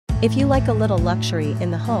If you like a little luxury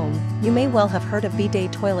in the home, you may well have heard of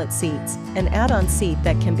Bidet toilet seats, an add-on seat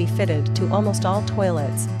that can be fitted to almost all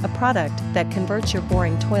toilets, a product that converts your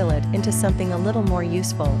boring toilet into something a little more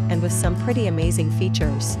useful and with some pretty amazing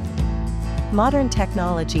features. Modern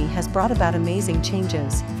technology has brought about amazing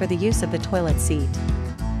changes for the use of the toilet seat.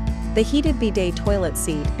 The heated bidet toilet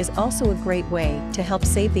seat is also a great way to help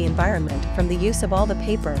save the environment from the use of all the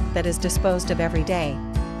paper that is disposed of every day.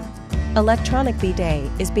 Electronic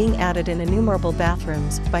bidet is being added in innumerable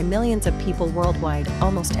bathrooms by millions of people worldwide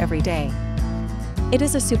almost every day. It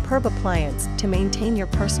is a superb appliance to maintain your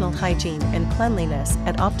personal hygiene and cleanliness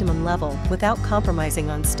at optimum level without compromising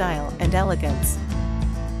on style and elegance.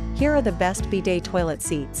 Here are the best bidet toilet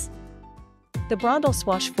seats. The Bidet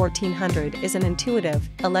Swash 1400 is an intuitive,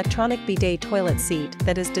 electronic bidet toilet seat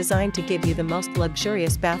that is designed to give you the most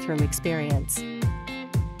luxurious bathroom experience.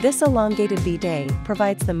 This elongated bidet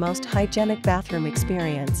provides the most hygienic bathroom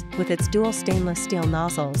experience with its dual stainless steel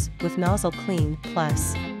nozzles with Nozzle Clean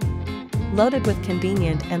Plus. Loaded with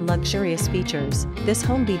convenient and luxurious features, this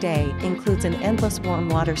home bidet includes an endless warm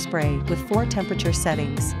water spray with 4 temperature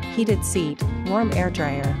settings, heated seat, warm air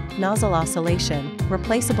dryer, nozzle oscillation,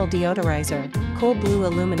 replaceable deodorizer, cool blue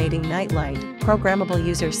illuminating nightlight, programmable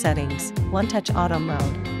user settings, one-touch auto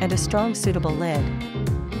mode, and a strong suitable lid.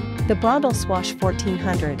 The Bidet Swash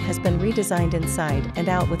 1400 has been redesigned inside and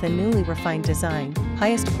out with a newly refined design,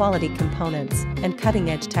 highest quality components, and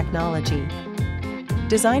cutting-edge technology.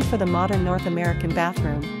 Designed for the modern North American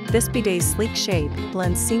bathroom, this bidet's sleek shape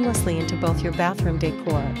blends seamlessly into both your bathroom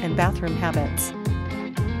decor and bathroom habits.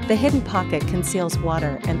 The hidden pocket conceals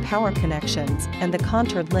water and power connections, and the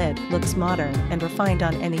contoured lid looks modern and refined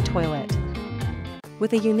on any toilet.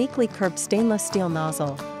 With a uniquely curved stainless steel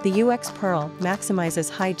nozzle, the UX Pearl maximizes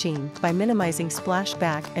hygiene by minimizing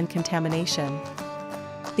splashback and contamination.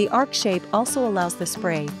 The arc shape also allows the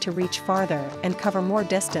spray to reach farther and cover more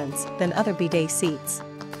distance than other bidet seats.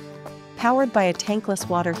 Powered by a tankless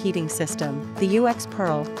water heating system, the UX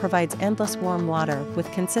Pearl provides endless warm water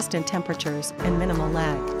with consistent temperatures and minimal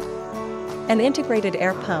lag. An integrated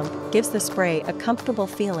air pump gives the spray a comfortable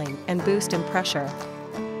feeling and boost in pressure.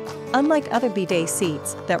 Unlike other bidet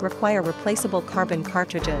seats that require replaceable carbon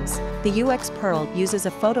cartridges, the UX Pearl uses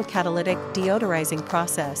a photocatalytic deodorizing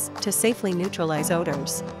process to safely neutralize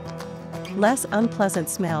odors. Less unpleasant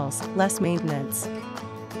smells, less maintenance.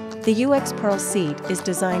 The UX Pearl seat is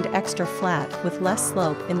designed extra flat with less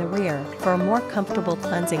slope in the rear for a more comfortable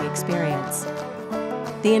cleansing experience.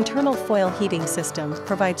 The internal foil heating system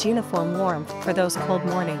provides uniform warmth for those cold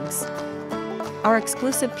mornings. Our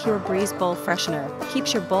exclusive Pure Breeze Bowl Freshener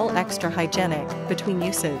keeps your bowl extra hygienic between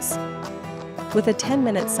uses. With a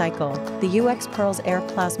 10-minute cycle, the UX Pearl's air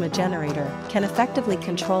plasma generator can effectively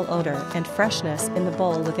control odor and freshness in the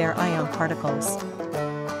bowl with air ion particles.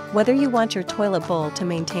 Whether you want your toilet bowl to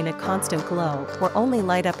maintain a constant glow or only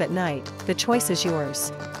light up at night, the choice is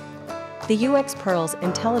yours. The UX Pearl's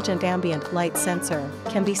intelligent ambient light sensor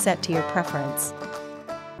can be set to your preference.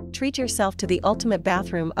 Treat yourself to the ultimate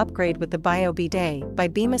bathroom upgrade with the Bidet by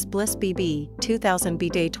Bemis Bliss BB 2000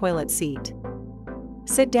 Bidet Toilet Seat.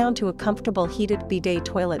 Sit down to a comfortable heated bidet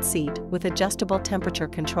toilet seat with adjustable temperature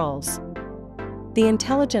controls. The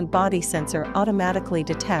intelligent body sensor automatically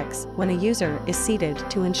detects when a user is seated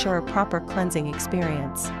to ensure a proper cleansing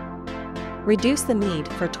experience. Reduce the need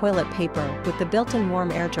for toilet paper with the built-in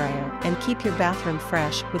warm air dryer and keep your bathroom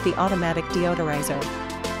fresh with the automatic deodorizer.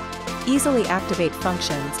 Easily activate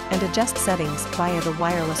functions and adjust settings via the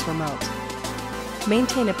wireless remote.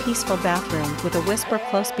 Maintain a peaceful bathroom with a Whisper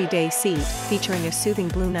Close Bidet seat featuring a soothing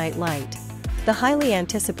blue night light. The highly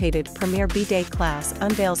anticipated Premier Bidet class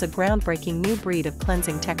unveils a groundbreaking new breed of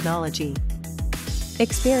cleansing technology.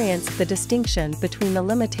 Experience the distinction between the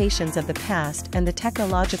limitations of the past and the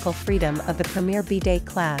technological freedom of the Premier Bidet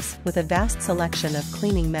class with a vast selection of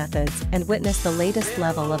cleaning methods and witness the latest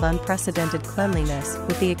level of unprecedented cleanliness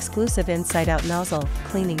with the exclusive inside-out nozzle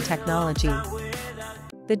cleaning technology.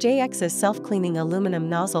 The JX's self-cleaning aluminum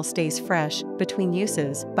nozzle stays fresh between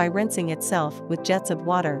uses by rinsing itself with jets of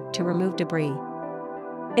water to remove debris.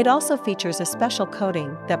 It also features a special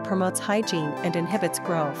coating that promotes hygiene and inhibits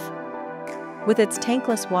growth. With its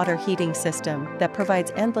tankless water heating system that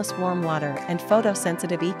provides endless warm water and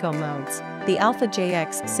photosensitive eco modes, the Alpha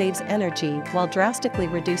JX saves energy while drastically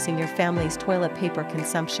reducing your family's toilet paper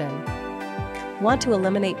consumption. Want to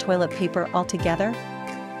eliminate toilet paper altogether?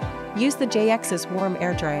 Use the JX's warm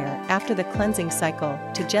air dryer after the cleansing cycle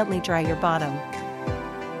to gently dry your bottom.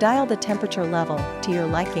 Dial the temperature level to your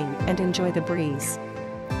liking and enjoy the breeze.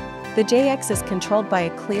 The JX is controlled by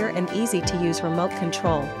a clear and easy-to-use remote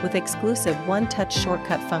control with exclusive one-touch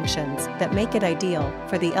shortcut functions that make it ideal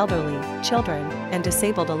for the elderly, children, and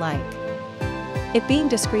disabled alike. If being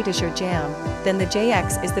discreet is your jam, then the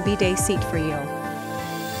JX is the bidet seat for you.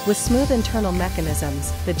 With smooth internal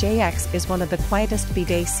mechanisms, the JX is one of the quietest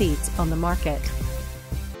bidet seats on the market.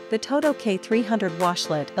 The Toto K300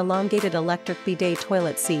 washlet elongated electric bidet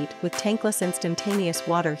toilet seat with tankless instantaneous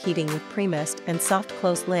water heating with pre-mist and soft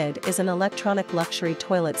close lid is an electronic luxury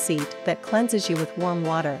toilet seat that cleanses you with warm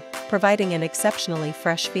water, providing an exceptionally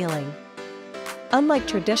fresh feeling. Unlike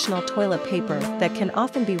traditional toilet paper that can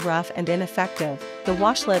often be rough and ineffective, the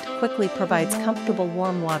washlet quickly provides comfortable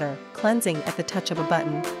warm water, cleansing at the touch of a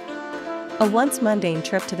button. A once mundane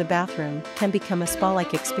trip to the bathroom can become a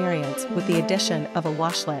spa-like experience with the addition of a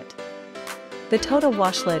washlet. The Toto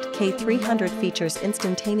Washlet K300 features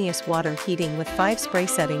instantaneous water heating with 5 spray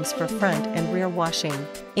settings for front and rear washing,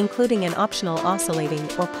 including an optional oscillating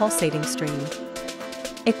or pulsating stream.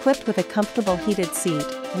 Equipped with a comfortable heated seat,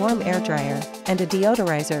 warm air dryer, and a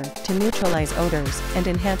deodorizer to neutralize odors and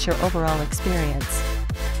enhance your overall experience.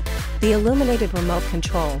 The illuminated remote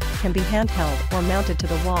control can be handheld or mounted to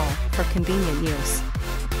the wall for convenient use.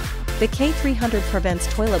 The K300 prevents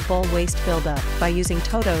toilet bowl waste buildup by using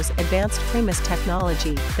Toto's advanced pre-mist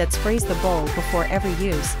technology that sprays the bowl before every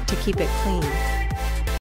use to keep it clean.